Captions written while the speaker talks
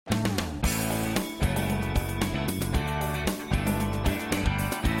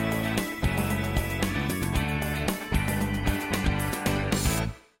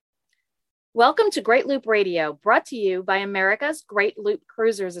Welcome to Great Loop Radio, brought to you by America's Great Loop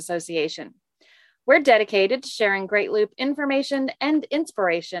Cruisers Association. We're dedicated to sharing Great Loop information and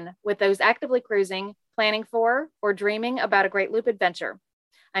inspiration with those actively cruising, planning for, or dreaming about a Great Loop adventure.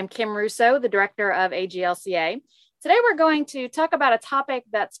 I'm Kim Russo, the director of AGLCA. Today, we're going to talk about a topic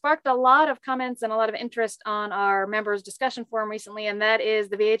that sparked a lot of comments and a lot of interest on our members' discussion forum recently, and that is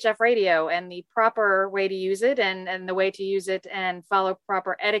the VHF radio and the proper way to use it and the way to use it and follow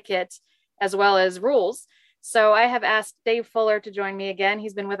proper etiquette as well as rules. So I have asked Dave Fuller to join me again.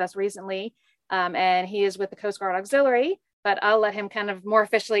 He's been with us recently, and he is with the Coast Guard Auxiliary, but I'll let him kind of more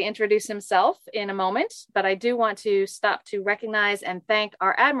officially introduce himself in a moment. But I do want to stop to recognize and thank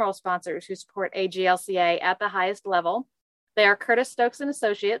our Admiral sponsors who support AGLCA at the highest level. They are Curtis Stokes and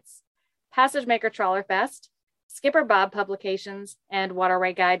Associates, Passage Maker Trawler Fest, Skipper Bob Publications, and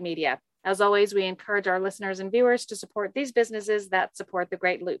Waterway Guide Media. As always, we encourage our listeners and viewers to support these businesses that support the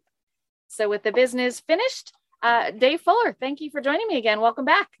Great Loop. So with the business finished, Dave Fuller, thank you for joining me again. Welcome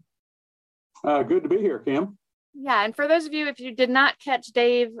back. Good to be here, Kim. Yeah, and for those of you, if you did not catch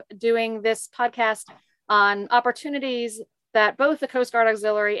Dave doing this podcast on opportunities that both the Coast Guard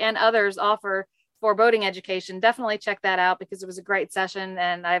Auxiliary and others offer for boating education, definitely check that out because it was a great session.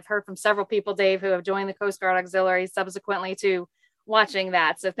 And I've heard from several people, Dave, who have joined the Coast Guard Auxiliary subsequently to watching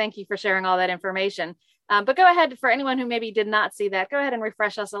that. So thank you for sharing all that information. But go ahead, for anyone who maybe did not see that, go ahead and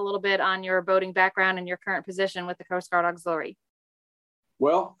refresh us a little bit on your boating background and your current position with the Coast Guard Auxiliary.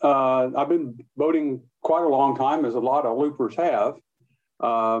 Well, I've been boating quite a long time, as a lot of loopers have.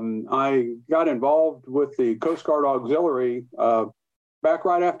 I got involved with the Coast Guard Auxiliary back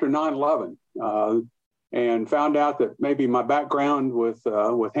right after 9/11 and found out that maybe my background with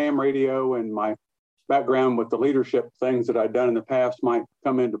ham radio and my background with the leadership things that I'd done in the past might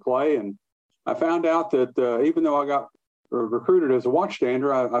come into play. And I found out that even though I got recruited as a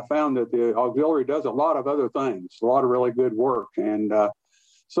watchstander, I found that the auxiliary does a lot of other things, a lot of really good work. And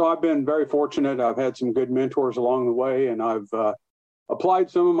so I've been very fortunate. I've had some good mentors along the way, and I've applied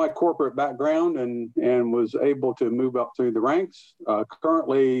some of my corporate background and was able to move up through the ranks.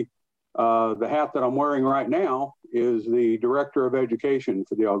 Currently, the hat that I'm wearing right now is the Director of Education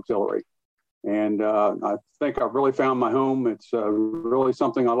for the auxiliary. And I think I've really found my home. It's really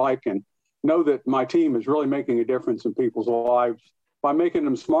something I like, and know that my team is really making a difference in people's lives by making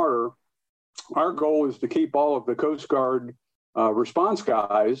them smarter. Our goal is to keep all of the Coast Guard response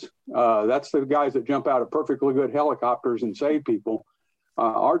guys, that's the guys that jump out of perfectly good helicopters and save people.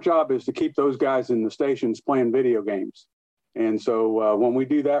 Our job is to keep those guys in the stations playing video games. And so when we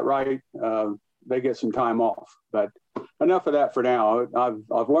do that right, they get some time off. But enough of that for now.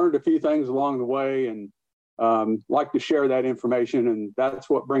 I've learned a few things along the way and like to share that information, and that's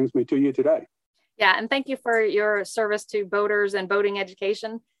what brings me to you today. Yeah, and thank you for your service to boaters and boating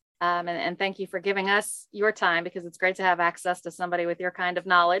education. And thank you for giving us your time, because it's great to have access to somebody with your kind of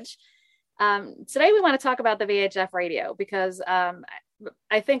knowledge. Today, we want to talk about the VHF radio because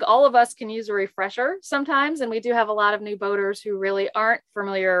I think all of us can use a refresher sometimes. And we do have a lot of new boaters who really aren't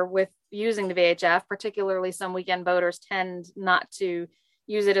familiar with using the VHF, particularly some weekend boaters tend not to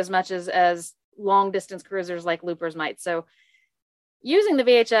use it as much as long distance cruisers like loopers might. So using the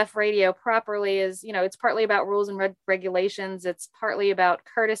VHF radio properly is, it's partly about rules and regulations. It's partly about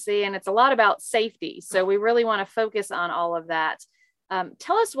courtesy, and it's a lot about safety. So we really want to focus on all of that.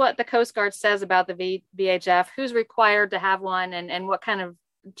 Tell us what the Coast Guard says about the VHF, who's required to have one, and what kind of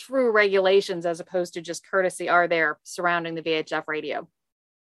true regulations as opposed to just courtesy are there surrounding the VHF radio.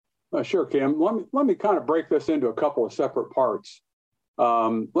 Sure, Kim. Let me kind of break this into a couple of separate parts.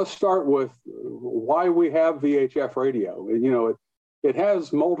 Let's start with why we have VHF radio. It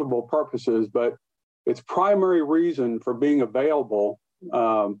has multiple purposes, but its primary reason for being available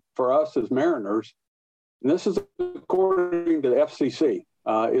for us as mariners, and this is according to the FCC,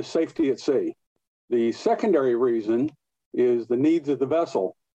 is safety at sea. The secondary reason is the needs of the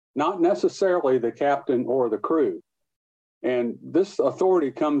vessel, not necessarily the captain or the crew. And this authority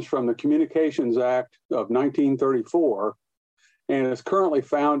comes from the Communications Act of 1934, and is currently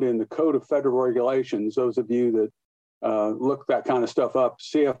found in the Code of Federal Regulations. Those of you that look that kind of stuff up,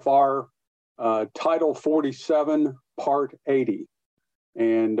 CFR Title 47, Part 80.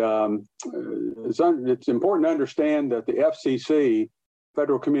 And it's important to understand that the FCC,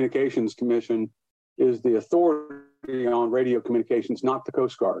 Federal Communications Commission, is the authority on radio communications, not the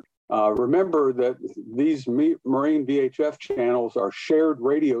Coast Guard. Remember that these marine VHF channels are shared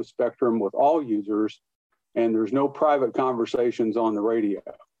radio spectrum with all users, and there's no private conversations on the radio.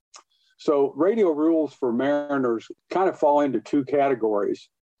 So radio rules for mariners kind of fall into two categories.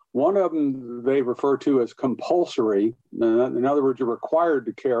 One of them they refer to as compulsory. In other words, you're required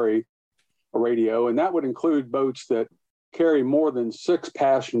to carry a radio, and that would include boats that carry more than 6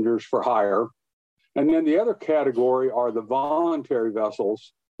 passengers for hire. And then the other category are the voluntary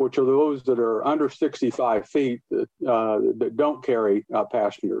vessels, which are those that are under 65 feet that don't carry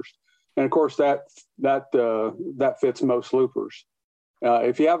passengers. And of course, that fits most loopers.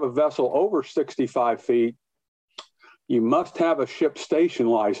 If you have a vessel over 65 feet, you must have a ship station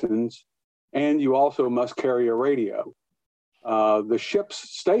license, and you also must carry a radio. The ship's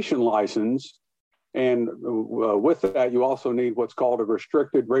station license, and with that, you also need what's called a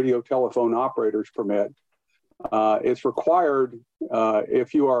restricted radio telephone operator's permit. It's required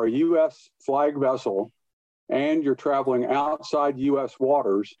if you are a U.S. flag vessel and you're traveling outside U.S.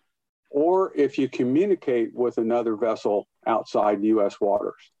 waters, or if you communicate with another vessel outside U.S.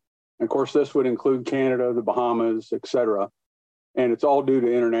 waters. And of course, this would include Canada, the Bahamas, et cetera. And it's all due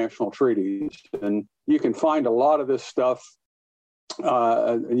to international treaties. And you can find a lot of this stuff,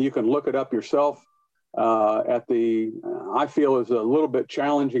 and you can look it up yourself I feel is a little bit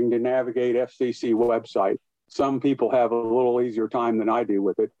challenging to navigate FCC website. Some people have a little easier time than I do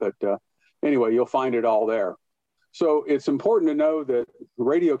with it, but anyway, you'll find it all there. So it's important to know that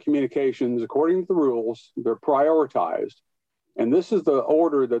radio communications, according to the rules, they're prioritized. And this is the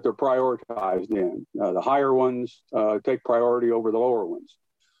order that they're prioritized in. The higher ones take priority over the lower ones.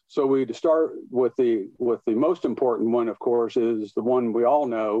 So we start with the most important one, of course, is the one we all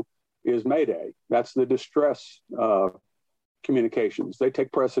know is Mayday. That's the distress communications. They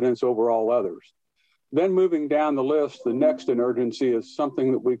take precedence over all others. Then moving down the list, the next in urgency is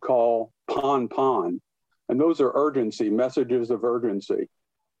something that we call PON. And those are urgency, messages of urgency.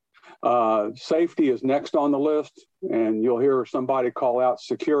 Safety is next on the list, and you'll hear somebody call out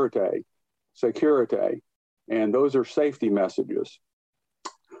security, and those are safety messages.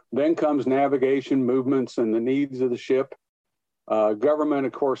 Then comes navigation, movements, and the needs of the ship. Government,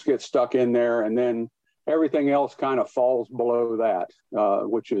 of course, gets stuck in there, and then everything else kind of falls below that,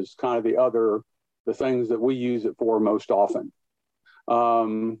 which is kind of the things that we use it for most often.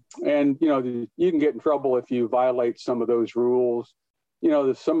 And, you can get in trouble if you violate some of those rules.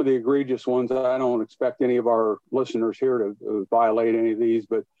 Some of the egregious ones, I don't expect any of our listeners here to violate any of these,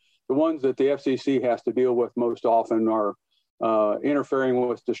 but the ones that the FCC has to deal with most often are interfering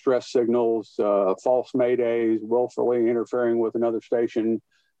with distress signals, false maydays, willfully interfering with another station,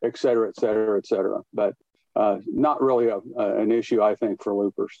 et cetera, et cetera, et cetera. But not really an issue, I think, for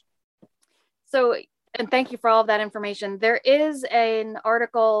loopers. So, and thank you for all of that information. There is an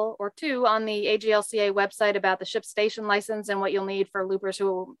article or two on the AGLCA website about the ship station license and what you'll need for loopers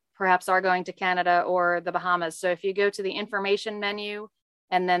who perhaps are going to Canada or the Bahamas. So if you go to the information menu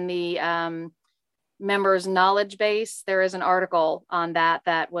and then the members knowledge base, there is an article on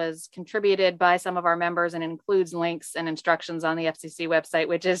that was contributed by some of our members and includes links and instructions on the FCC website,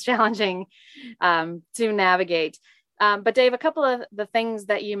 which is challenging to navigate. But Dave, a couple of the things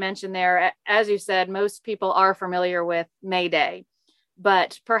that you mentioned there, as you said, most people are familiar with Mayday,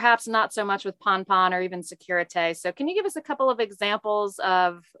 but perhaps not so much with PON or even Securite. So can you give us a couple of examples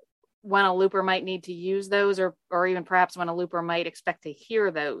of when a looper might need to use those, or even perhaps when a looper might expect to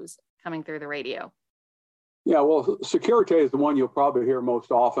hear those coming through the radio? Yeah, well, Securite is the one you'll probably hear most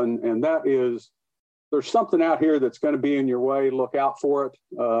often, and that is there's something out here that's going to be in your way. Look out for it.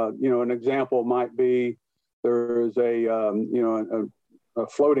 An example might be there is a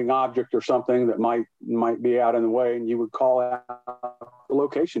floating object or something that might be out in the way, and you would call out the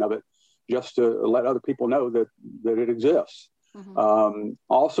location of it just to let other people know that it exists. Mm-hmm.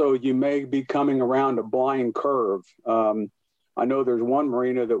 Also, you may be coming around a blind curve. I know there's one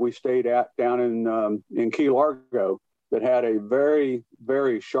marina that we stayed at down in Key Largo that had a very,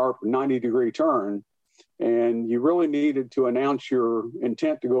 very sharp 90-degree turn, and you really needed to announce your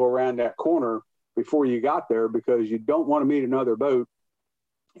intent to go around that corner before you got there, because you don't want to meet another boat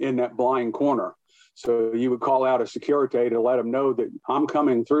in that blind corner. So you would call out a Securite to let them know that I'm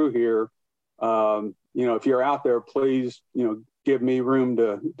coming through here. If you're out there, please, give me room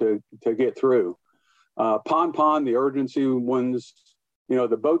to get through. PON, the urgency ones,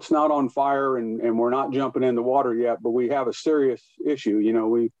 the boat's not on fire and we're not jumping in the water yet, but we have a serious issue.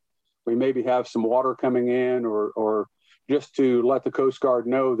 We maybe have some water coming in, or just to let the Coast Guard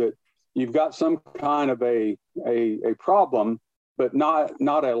know that you've got some kind of a problem, but not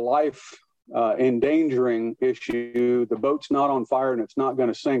a life endangering issue. The boat's not on fire and it's not going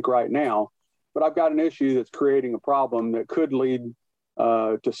to sink right now, but I've got an issue that's creating a problem that could lead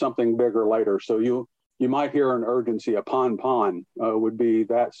to something bigger later. So you might hear an urgency. A PON would be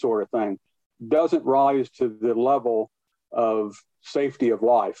that sort of thing. Doesn't rise to the level of safety of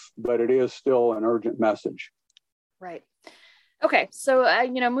life, but it is still an urgent message. Right. Okay, so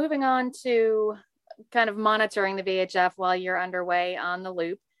moving on to kind of monitoring the VHF while you're underway on the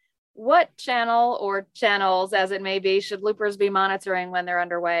loop, what channel or channels, as it may be, should loopers be monitoring when they're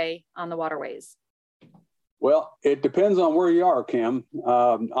underway on the waterways? Well, it depends on where you are, Kim.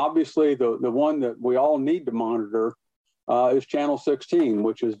 Obviously, the one that we all need to monitor is channel 16,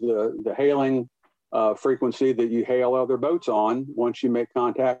 which is the hailing frequency that you hail other boats on. Once you make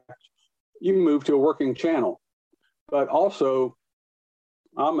contact, you move to a working channel. But also,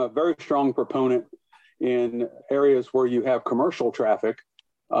 I'm a very strong proponent in areas where you have commercial traffic,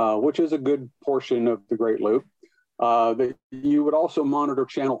 which is a good portion of the Great Loop, that you would also monitor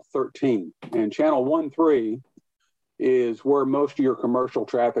channel 13. And channel 13 is where most of your commercial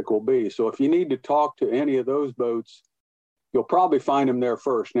traffic will be. So if you need to talk to any of those boats, you'll probably find them there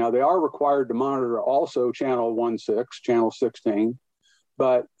first. Now, they are required to monitor also channel 16, channel 16,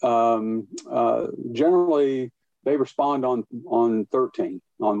 but generally they respond on 13,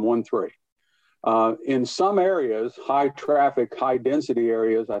 on 13. In some areas, high traffic, high density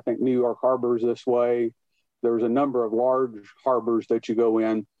areas, I think New York Harbor is this way. There's a number of large harbors that you go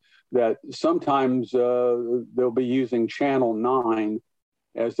in that sometimes they'll be using channel 9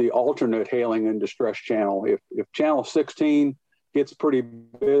 as the alternate hailing and distress channel. If channel 16 gets pretty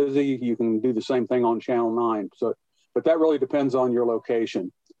busy, you can do the same thing on channel 9. So, but that really depends on your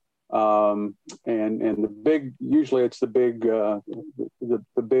location. And the big, usually it's the big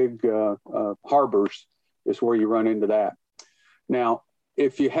harbors is where you run into that. Now,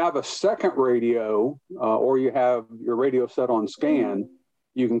 if you have a second radio or you have your radio set on scan,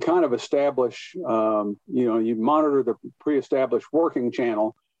 you can kind of establish, you monitor the pre-established working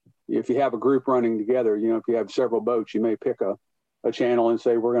channel. If you have a group running together, if you have several boats, you may pick a channel and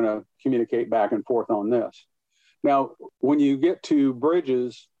say, we're going to communicate back and forth on this. Now, when you get to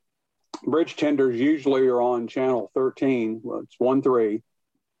bridges, bridge tenders usually are on channel 13, well, it's 13,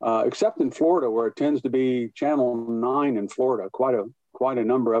 except in Florida where it tends to be channel 9 in Florida, quite a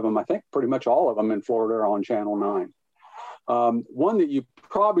number of them. I think pretty much all of them in Florida are on channel 9. One that you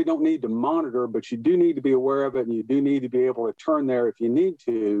probably don't need to monitor, but you do need to be aware of it, and you do need to be able to turn there if you need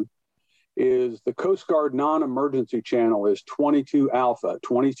to, is the Coast Guard non-emergency channel is 22 Alpha,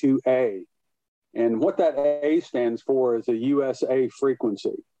 22A. And what that A stands for is a USA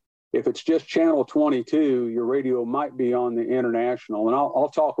frequency. If it's just channel 22, your radio might be on the international. And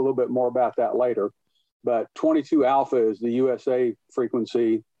I'll talk a little bit more about that later. But 22 Alpha is the USA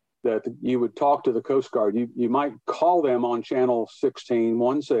frequency that you would talk to the Coast Guard. You might call them on channel 16,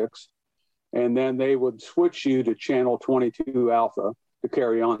 and then they would switch you to channel 22 Alpha to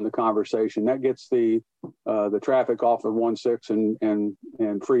carry on the conversation. That gets the traffic off of 16 and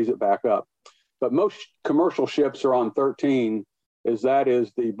frees it back up. But most commercial ships are on 13, as that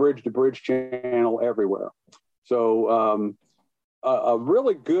is the bridge-to-bridge channel everywhere. So a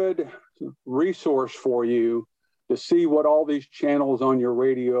really good resource for you to see what all these channels on your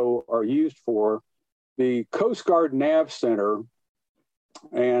radio are used for. The Coast Guard Nav Center,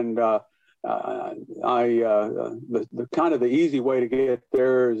 and the kind of the easy way to get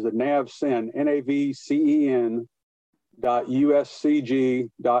there is the NavCen,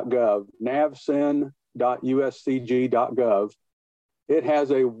 navcen.uscg.gov, navcen.uscg.gov. It has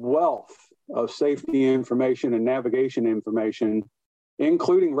a wealth of safety information and navigation information,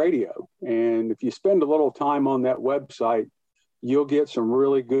 including radio. And if you spend a little time on that website, you'll get some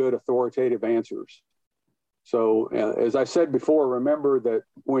really good authoritative answers. So as I said before, remember that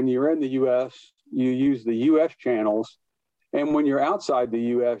when you're in the U.S., you use the U.S. channels. And when you're outside the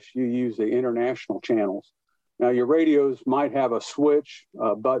U.S., you use the international channels. Now, your radios might have a switch,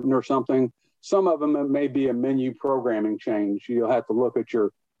 a button or something. Some of them, it may be a menu programming change. You'll have to look at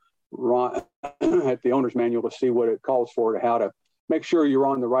your at the owner's manual to see what it calls for, to how to make sure you're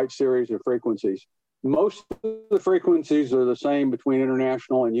on the right series of frequencies. Most of the frequencies are the same between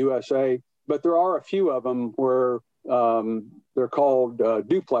international and USA, but there are a few of them where they're called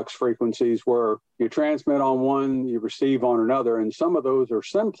duplex frequencies, where you transmit on one, you receive on another. And some of those are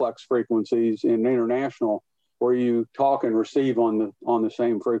simplex frequencies in international, where you talk and receive on the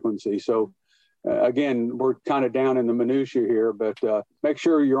same frequency. So again, we're kind of down in the minutia here, but make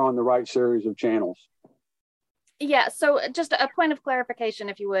sure you're on the right series of channels. Yeah, so just a point of clarification,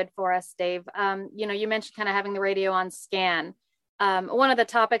 if you would, for us, Dave. You mentioned kind of having the radio on scan. One of the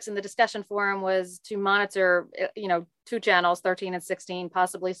topics in the discussion forum was to monitor, two channels, 13 and 16,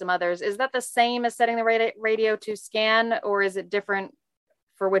 possibly some others. Is that the same as setting the radio to scan, or is it different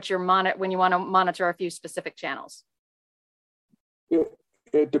for which when you want to monitor a few specific channels?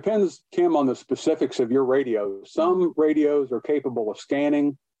 It depends, Kim, on the specifics of your radio. Some radios are capable of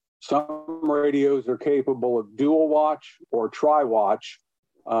scanning. Some radios are capable of dual watch or tri-watch.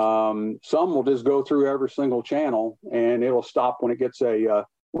 Some will just go through every single channel, and it'll stop when it gets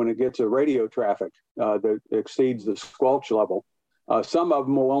a radio traffic that exceeds the squelch level. Some of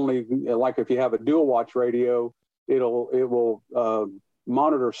them will only, like if you have a dual watch radio, it will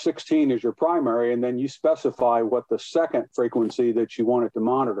monitor 16 as your primary, and then you specify what the second frequency that you want it to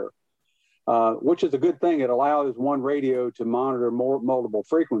monitor, which is a good thing. It allows one radio to monitor multiple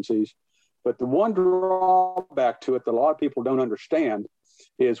frequencies. But the one drawback to it that a lot of people don't understand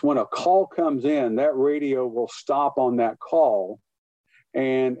is when a call comes in, that radio will stop on that call.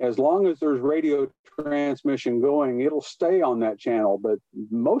 And as long as there's radio transmission going, it'll stay on that channel. But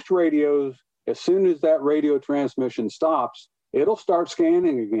most radios, as soon as that radio transmission stops, it'll start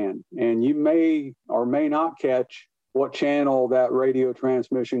scanning again. And you may or may not catch what channel that radio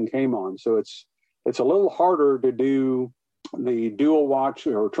transmission came on. So it's a little harder to do the dual watch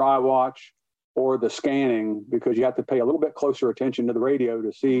or tri-watch or the scanning, because you have to pay a little bit closer attention to the radio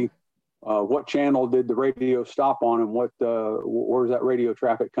to see what channel did the radio stop on, and where's that radio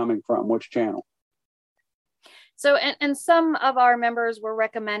traffic coming from, which channel. So, and some of our members were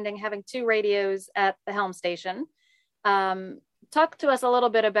recommending having 2 radios at the helm station. Talk to us a little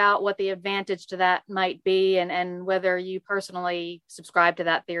bit about what the advantage to that might be, and whether you personally subscribe to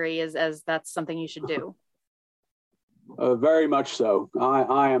that theory as that's something you should do. Very much so.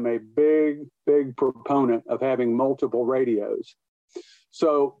 I am a big proponent of having multiple radios.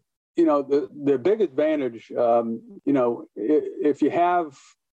 So, the big advantage, if you have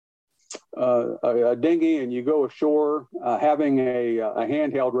a dinghy and you go ashore, having a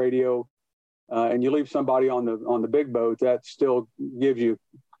handheld radio, and you leave somebody on the big boat, that still gives you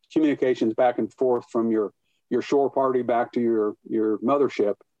communications back and forth from your shore party back to your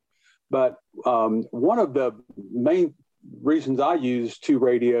mothership. But one of the main reasons I use 2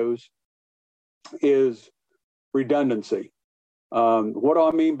 radios is redundancy. What do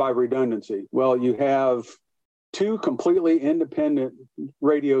I mean by redundancy? Well, you have 2 completely independent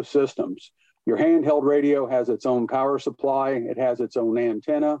radio systems. Your handheld radio has its own power supply. It has its own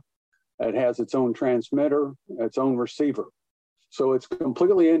antenna. It has its own transmitter, its own receiver. So it's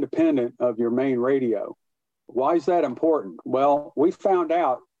completely independent of your main radio. Why is that important? Well, we found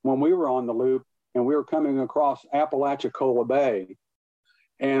out when we were on the loop and we were coming across Apalachicola Bay,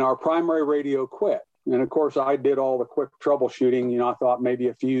 and our primary radio quit. And of course, I did all the quick troubleshooting. I thought maybe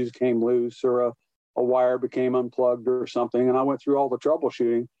a fuse came loose or a wire became unplugged or something. And I went through all the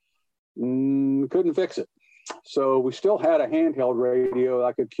troubleshooting, couldn't fix it. So we still had a handheld radio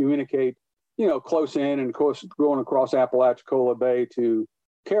that could communicate, close in, and of course, going across Apalachicola Bay to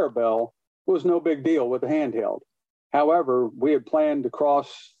Carabel was no big deal with the handheld. However, we had planned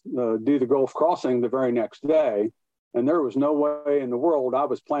to do the Gulf crossing the very next day, and there was no way in the world I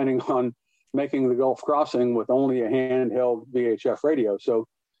was planning on making the Gulf crossing with only a handheld VHF radio. So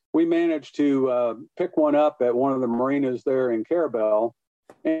we managed to pick one up at one of the marinas there in Carabel,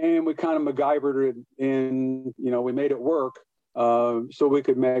 and we kind of MacGyvered it in, we made it work so we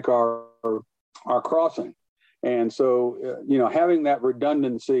could make our crossing. And so, having that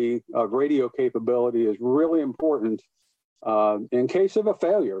redundancy of radio capability is really important in case of a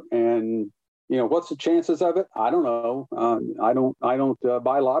failure. And, what's the chances of it? I don't know. I don't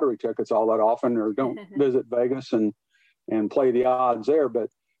buy lottery tickets all that often, or don't visit Vegas and play the odds there. But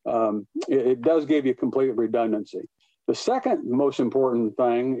it does give you complete redundancy. The second most important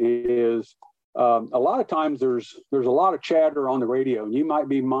thing is a lot of times there's a lot of chatter on the radio. You might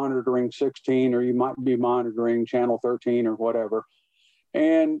be monitoring 16, or you might be monitoring channel 13 or whatever.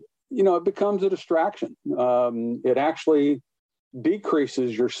 And, it becomes a distraction. It actually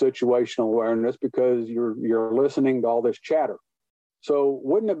decreases your situational awareness because you're listening to all this chatter. So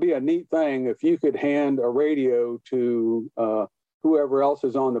wouldn't it be a neat thing if you could hand a radio to whoever else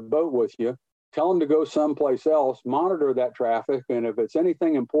is on the boat with you, tell them to go someplace else, monitor that traffic, and if it's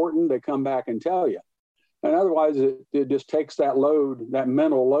anything important, they come back and tell you. And otherwise, it just takes that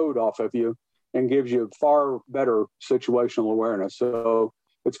mental load off of you, and gives you far better situational awareness. So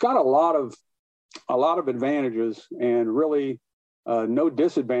it's got a lot of advantages, and really no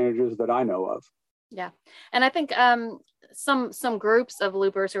disadvantages that I know of. Yeah, and I think some groups of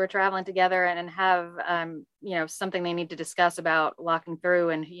loopers who are traveling together and have something they need to discuss about locking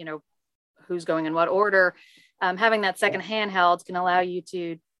through, and who's going in what order, having that second handheld can allow you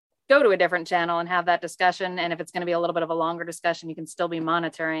to go to a different channel and have that discussion. And if it's going to be a little bit of a longer discussion, you can still be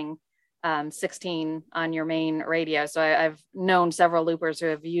monitoring 16 on your main radio. So I've known several loopers who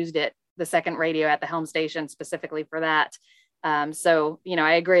have used the second radio at the helm station specifically for that. So,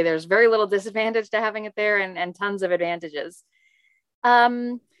 I agree. There's very little disadvantage to having it there, and tons of advantages.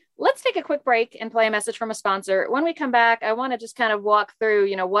 Let's take a quick break and play a message from a sponsor. When we come back, I want to just kind of walk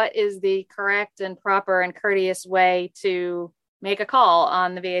through, what is the correct and proper and courteous way to make a call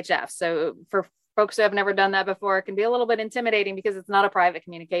on the VHF. So for folks who have never done that before, it can be a little bit intimidating because it's not a private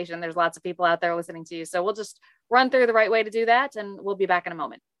communication. There's lots of people out there listening to you. So we'll just run through the right way to do that, and we'll be back in a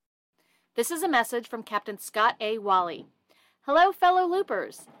moment. This is a message from Captain Scott A. Wally. Hello, fellow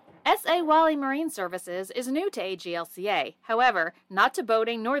loopers. S.A. Wally Marine Services is new to AGLCA, however, not to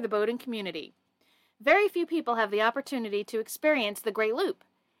boating nor the boating community. Very few people have the opportunity to experience the Great Loop.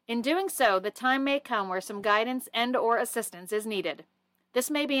 In doing so, the time may come where some guidance and or assistance is needed. This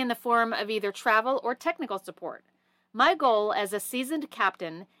may be in the form of either travel or technical support. My goal as a seasoned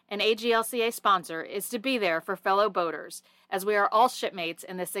captain and AGLCA sponsor is to be there for fellow boaters, as we are all shipmates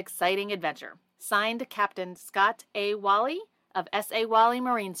in this exciting adventure. Signed, Captain Scott A. Wally of S.A. Wally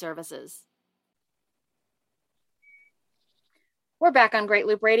Marine Services. We're back on Great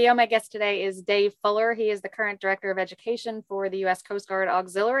Loop Radio. My guest today is Dave Fuller. He is the current Director of Education for the U.S. Coast Guard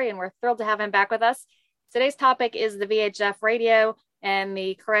Auxiliary, and we're thrilled to have him back with us. Today's topic is the VHF radio and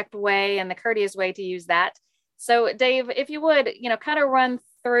the correct way and the courteous way to use that. So, Dave, if you would, kind of run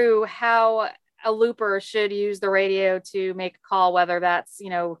through how a looper should use the radio to make a call, whether that's,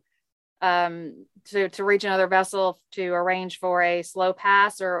 to reach another vessel, to arrange for a slow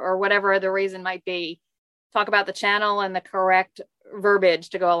pass, or whatever the reason might be. Talk about the channel and the correct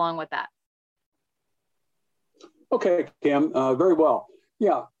verbiage to go along with that. Okay, Kim, very well.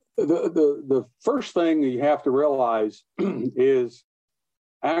 Yeah, the first thing you have to realize is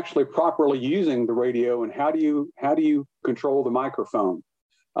actually properly using the radio, and how do you control the microphone.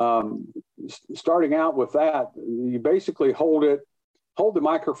 Starting out with that, you basically hold the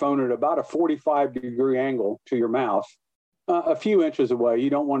microphone at about a 45-degree angle to your mouth, a few inches away. You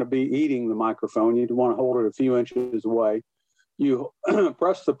don't want to be eating the microphone. You want to hold it a few inches away. You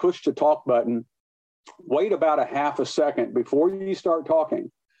press the push to talk button, wait about a half a second before you start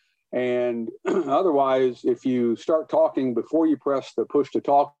talking. And otherwise, if you start talking before you press the push to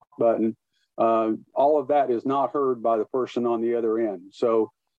talk button, all of that is not heard by the person on the other end.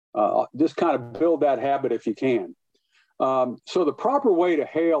 So just kind of build that habit if you can. So the proper way to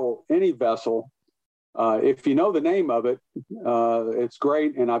hail any vessel, if you know the name of it, it's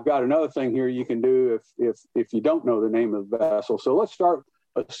great. And I've got another thing here you can do if you don't know the name of the vessel. So let's start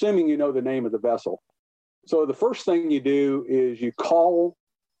assuming you know the name of the vessel. So the first thing you do is you call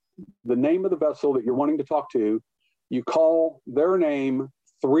the name of the vessel that you're wanting to talk to. You call their name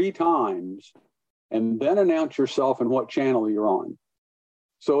 3 times and then announce yourself and what channel you're on.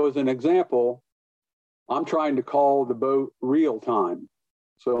 So as an example, I'm trying to call the boat real time.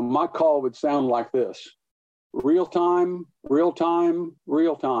 So my call would sound like this: real time, real time,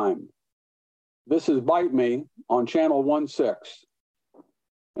 real time. This is Bite Me on channel 16.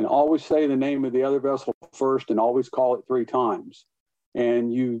 And always say the name of the other vessel first and always call it 3 times.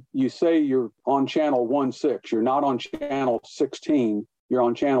 And you say you're on channel 16. You're not on channel 16. You're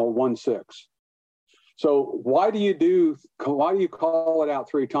on channel 16. So why do you call it out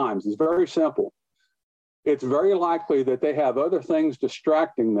 3 times? It's very simple. It's very likely that they have other things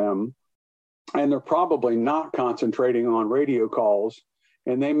distracting them, and they're probably not concentrating on radio calls.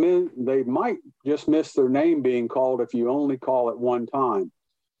 And they might just miss their name being called if you only call it 1 time.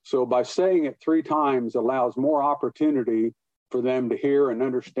 So by saying it 3 times allows more opportunity for them to hear and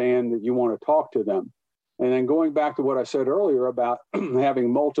understand that you want to talk to them. And then going back to what I said earlier about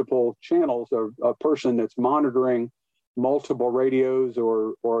having multiple channels, or a person that's monitoring multiple radios,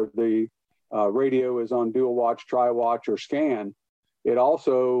 or the radio is on dual watch, tri-watch, or scan, it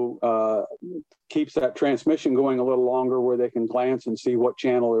also keeps that transmission going a little longer where they can glance and see what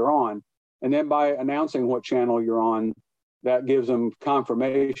channel they're on. And then by announcing what channel you're on, that gives them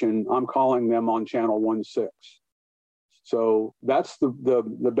confirmation. I'm calling them on channel 16. So that's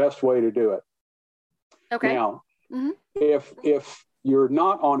the best way to do it. Okay. Now, if you're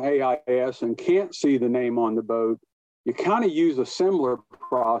not on AIS and can't see the name on the boat, you kind of use a similar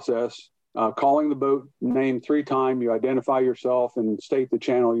process, calling the boat name 3 times. You identify yourself and state the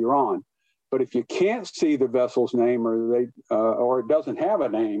channel you're on. But if you can't see the vessel's name, or it doesn't have a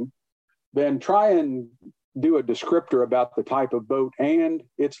name, then try and do a descriptor about the type of boat and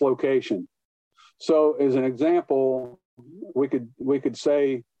its location. So as an example, we could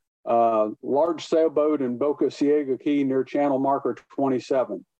say large sailboat in Boca Ciega Key near channel marker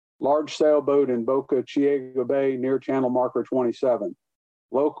 27. Large sailboat in Boca Ciega Bay near channel marker 27.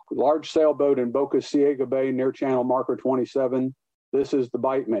 Large sailboat in Boca Ciega Bay near channel marker 27. This is the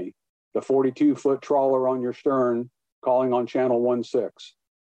Bite Me, the 42-foot trawler on your stern, calling on channel 16.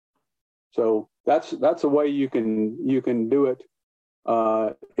 So that's a way you can do it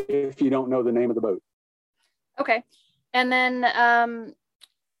if you don't know the name of the boat. Okay. And then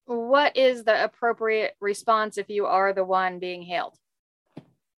what is the appropriate response if you are the one being hailed?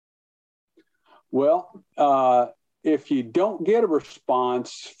 Well, if you don't get a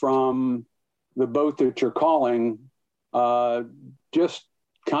response from the boat that you're calling, just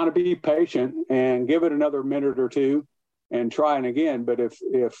kind of be patient and give it another minute or two and try it again. But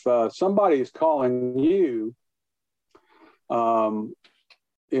if somebody is calling you and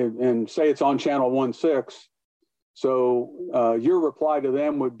say it's on channel 16, so your reply to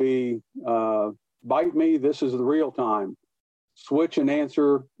them would be, bite me, this is the real time. Switch and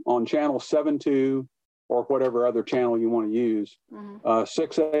answer on channel 72 or whatever other channel you want to use.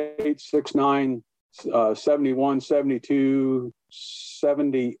 68, 69, 71, 72,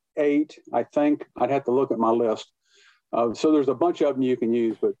 78, I think. I'd have to look at my list. So there's a bunch of them you can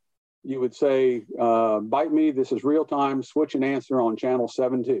use, but you would say, bite me, this is real time, switch and answer on channel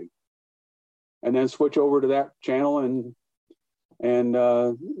 72. And then switch over to that channel and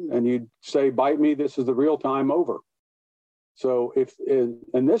you'd say, bite me, this is the real time, over. So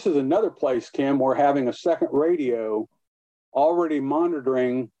and this is another place, Kim, where having a second radio already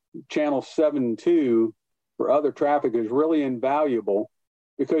monitoring channel 72 for other traffic is really invaluable,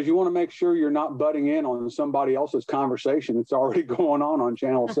 because you want to make sure you're not butting in on somebody else's conversation that's already going on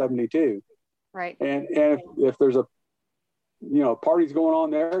channel 72. Right. And if there's a party's going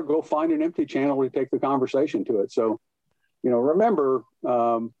on there, go find an empty channel to take the conversation to it. So, remember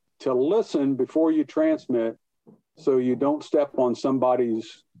to listen before you transmit, so you don't step on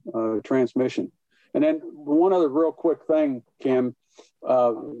somebody's transmission. And then one other real quick thing, Kim,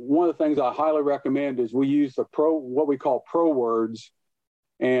 one of the things I highly recommend is we use what we call pro words.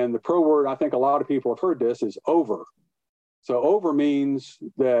 And the pro word, I think a lot of people have heard this, is over. So over means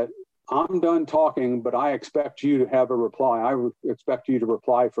that I'm done talking, but I expect you to have a reply. I expect you to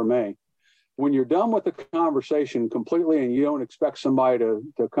reply for me. When you're done with the conversation completely and you don't expect somebody to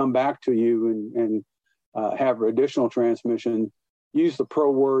come back to you and have additional transmission, use the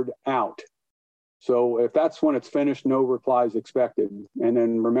pro word out. So if that's when it's finished, no replies expected. And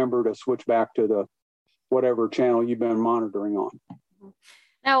then remember to switch back to the whatever channel you've been monitoring on.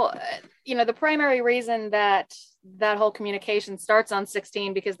 Now, the primary reason that whole communication starts on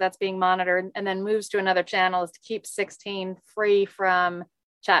 16, because that's being monitored, and then moves to another channel, is to keep 16 free from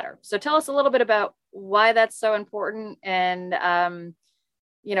chatter. So tell us a little bit about why that's so important, and,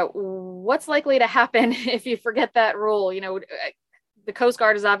 what's likely to happen if you forget that rule. The Coast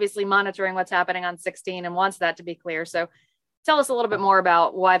Guard is obviously monitoring what's happening on 16 and wants that to be clear. So tell us a little bit more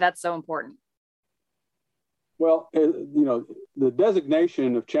about why that's so important. Well, the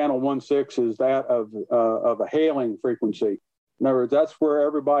designation of channel 16 is that of a hailing frequency. In other words, that's where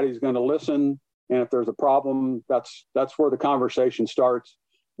everybody's going to listen. And if there's a problem, that's where the conversation starts.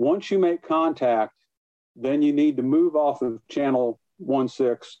 Once you make contact, then you need to move off of channel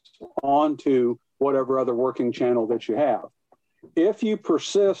 16 onto whatever other working channel that you have. If you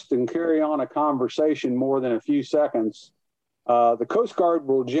persist and carry on a conversation more than a few seconds, the Coast Guard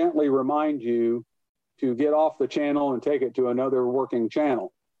will gently remind you to get off the channel and take it to another working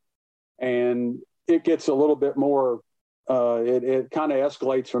channel. And it gets a little bit more, it kind of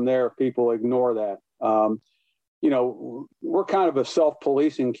escalates from there if people ignore that. We're kind of a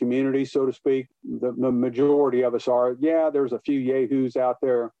self-policing community, so to speak. The majority of us are. Yeah, there's a few yahoos out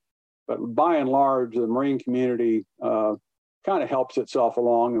there, but by and large, the Marine community kind of helps itself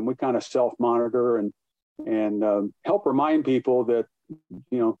along, and we kind of self-monitor and help remind people that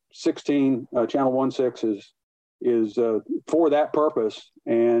channel 16 is for that purpose,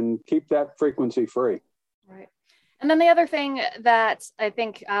 and keep that frequency free. Right. And then the other thing that I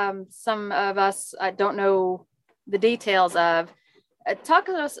think some of us don't know the details of, talk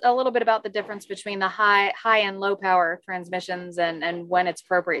to us a little bit about the difference between the high and low power transmissions and when it's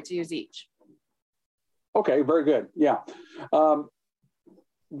appropriate to use each. Okay, very good. Yeah.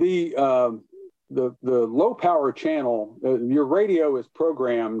 The low power channel, your radio is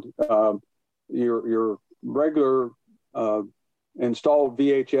programmed, your regular installed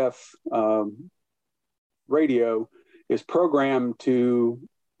VHF radio is programmed to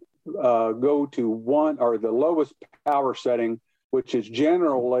go to one, or the lowest power setting, which is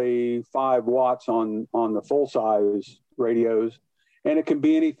generally 5 watts on the full size radios. And it can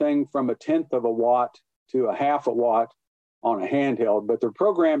be anything from 1/10 of a watt to 1/2 a watt on a handheld, but they're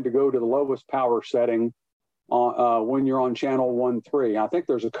programmed to go to the lowest power setting when you're on channel 13. I think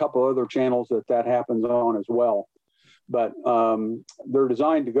there's a couple other channels that happens on as well, but they're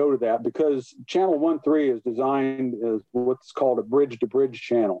designed to go to that because channel 13 is designed as what's called a bridge-to-bridge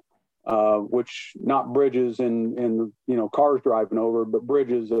channel. which not bridges in cars driving over, but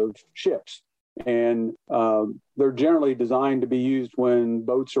bridges of ships. And they're generally designed to be used when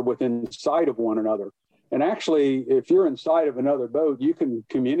boats are within sight of one another. And actually, if you're inside of another boat, you can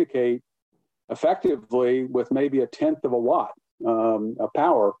communicate effectively with maybe a tenth of a watt of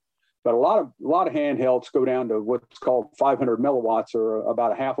power. But a lot of handhelds go down to what's called 500 milliwatts, or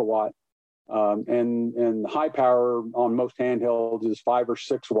about a half a watt. And high power on most handhelds is 5 or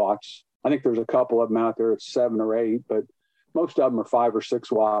 6 watts. I think there's a couple of them out there, it's 7 or 8, but most of them are 5 or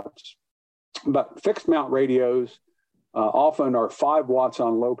 6 watts. But fixed mount radios often are 5 watts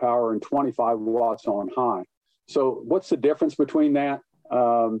on low power and 25 watts on high. So what's the difference between that?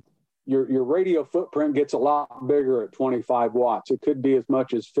 Your radio footprint gets a lot bigger at 25 watts. It could be as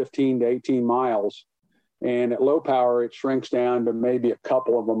much as 15 to 18 miles. And at low power, it shrinks down to maybe a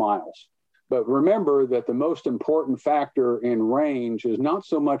couple of miles. But remember that the most important factor in range is not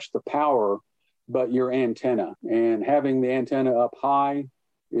so much the power, but your antenna. And having the antenna up high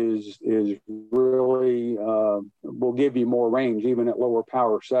is really will give you more range, even at lower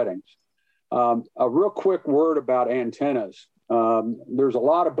power settings. A real quick word about antennas. There's a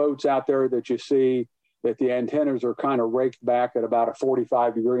lot of boats out there that you see that the antennas are kind of raked back at about a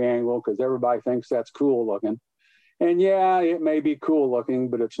 45-degree angle because everybody thinks that's cool looking. And yeah, it may be cool looking,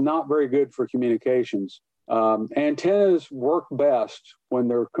 but it's not very good for communications. Antennas work best when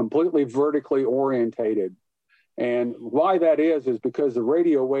they're completely vertically orientated. And why that is because the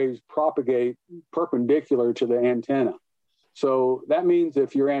radio waves propagate perpendicular to the antenna. So that means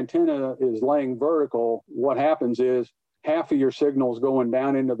if your antenna is laying vertical, what happens is half of your signal is going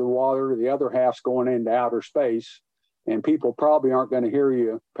down into the water, the other half's going into outer space, and people probably aren't going to hear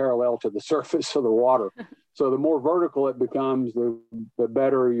you parallel to the surface of the water. So the more vertical it becomes, the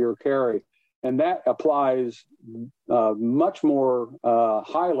better your carry. And that applies much more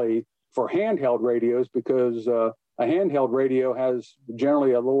highly for handheld radios because a handheld radio has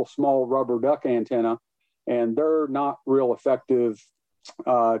generally a little small rubber duck antenna, and they're not real effective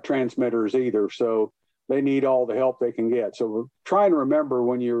transmitters either. So they need all the help they can get. So try and remember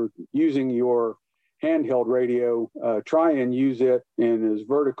when you're using your handheld radio, try and use it in as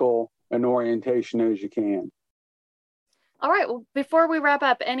vertical an orientation as you can. All right. Well, before we wrap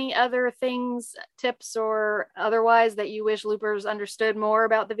up, any other things, tips, or otherwise that you wish loopers understood more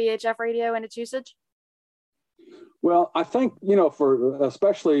about the VHF radio and its usage? Well, I think, for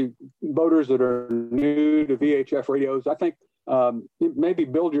especially boaters that are new to VHF radios, I think maybe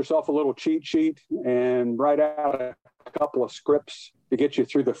build yourself a little cheat sheet and write out a couple of scripts to get you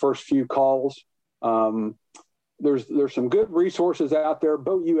through the first few calls. There's some good resources out there.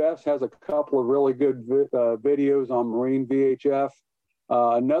 Boat US has a couple of really good videos on marine VHF.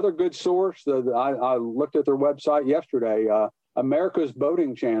 Another good source that I looked at their website yesterday, America's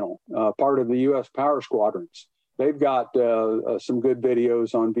Boating Channel, part of the US Power Squadrons. They've got some good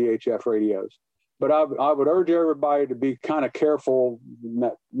videos on VHF radios. But I would urge everybody to be kind of careful,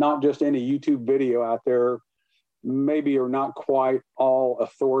 not just any YouTube video out there maybe are not quite all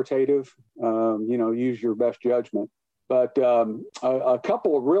authoritative. Use your best judgment. But a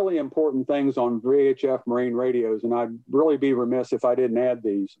couple of really important things on VHF marine radios, and I'd really be remiss if I didn't add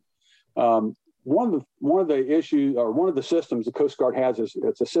these. One of the issues, or one of the systems the Coast Guard has is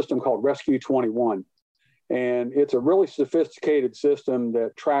it's a system called Rescue 21. And it's a really sophisticated system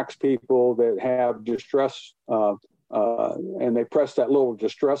that tracks people that have distress, and they press that little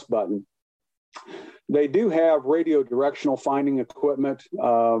distress button. They do have radio directional finding equipment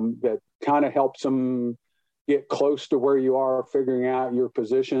that kind of helps them get close to where you are, figuring out your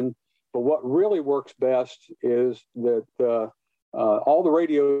position. But what really works best is that all the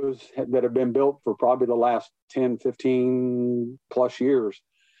radios that have been built for probably the last 10, 15 plus years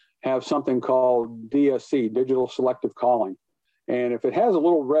have something called DSC, Digital Selective Calling. And if it has a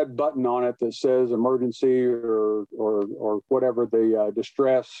little red button on it that says emergency or whatever the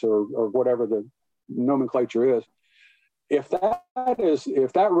distress or whatever the nomenclature is, if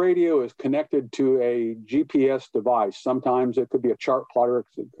that radio is connected to a GPS device, sometimes it could be a chart plotter,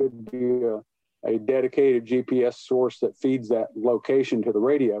 it could be a dedicated GPS source that feeds that location to the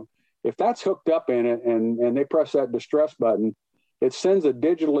radio. If that's hooked up in it and they press that distress button, it sends a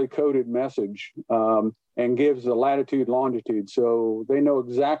digitally coded message and gives the latitude, longitude, so they know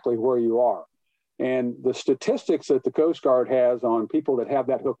exactly where you are. And the statistics that the Coast Guard has on people that have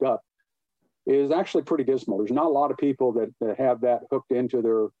that hooked up is actually pretty dismal. There's not a lot of people that have that hooked into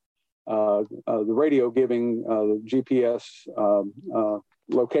their the radio giving GPS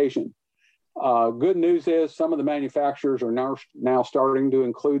location. Good news is some of the manufacturers are now starting to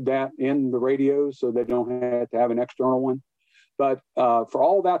include that in the radios so they don't have to have an external one. But for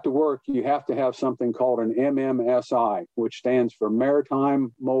all that to work, you have to have something called an MMSI, which stands for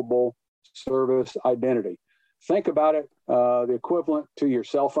Maritime Mobile Service Identity. Think about it, the equivalent to your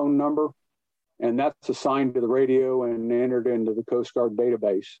cell phone number, and that's assigned to the radio and entered into the Coast Guard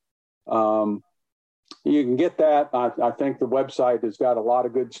database. You can get that. I think the website has got a lot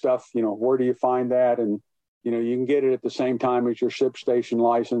of good stuff. Where do you find that? And, you can get it at the same time as your ship station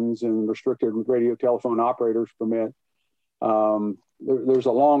license and restricted radio telephone operators permit. There's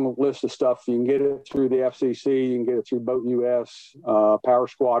a long list of stuff. You can get it through the FCC. You can get it through Boat US, Power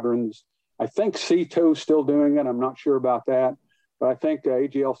Squadrons. I think CTO's still doing it. I'm not sure about that. But I think the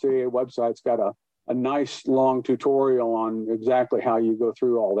AGLCA website's got a nice long tutorial on exactly how you go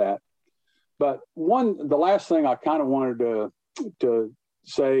through all that. But the last thing I kind of wanted to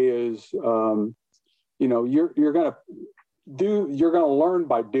say is, you're going to learn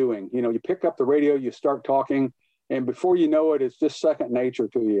by doing. You pick up the radio, you start talking, and before you know it, it's just second nature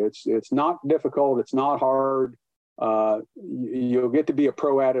to you. It's not difficult. It's not hard. You'll get to be a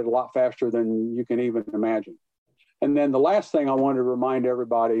pro at it a lot faster than you can even imagine. And then the last thing I wanted to remind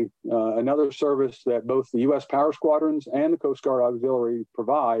everybody, another service that both the U.S. Power Squadrons and the Coast Guard Auxiliary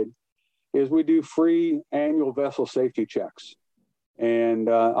provide is we do free annual vessel safety checks. And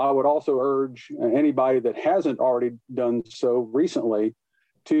I would also urge anybody that hasn't already done so recently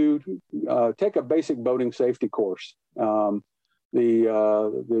to take a basic boating safety course. The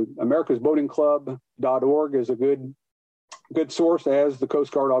americasboatingclub.org is a good source, as the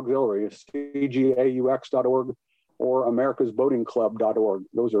Coast Guard Auxiliary is cgaux.org or americasboatingclub.org.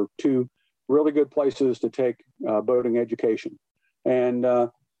 Those are two really good places to take boating education. And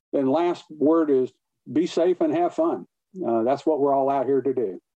then last word is be safe and have fun. That's what we're all out here to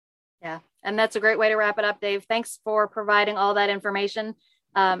do. Yeah, and that's a great way to wrap it up, Dave. Thanks for providing all that information.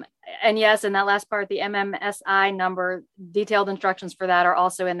 And yes, in that last part, the MMSI number, detailed instructions for that are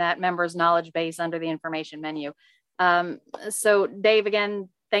also in that members knowledge base under the information menu. So Dave, again,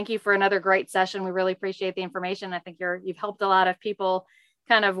 thank you for another great session. We really appreciate the information. I think you've helped a lot of people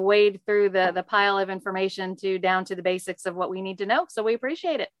kind of wade through the pile of information down to the basics of what we need to know. So we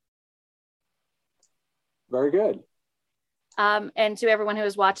appreciate it. Very good. And to everyone who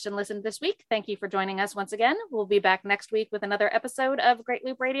has watched and listened this week, thank you for joining us once again. We'll be back next week with another episode of Great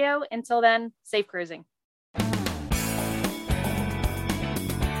Loop Radio. Until then, safe cruising.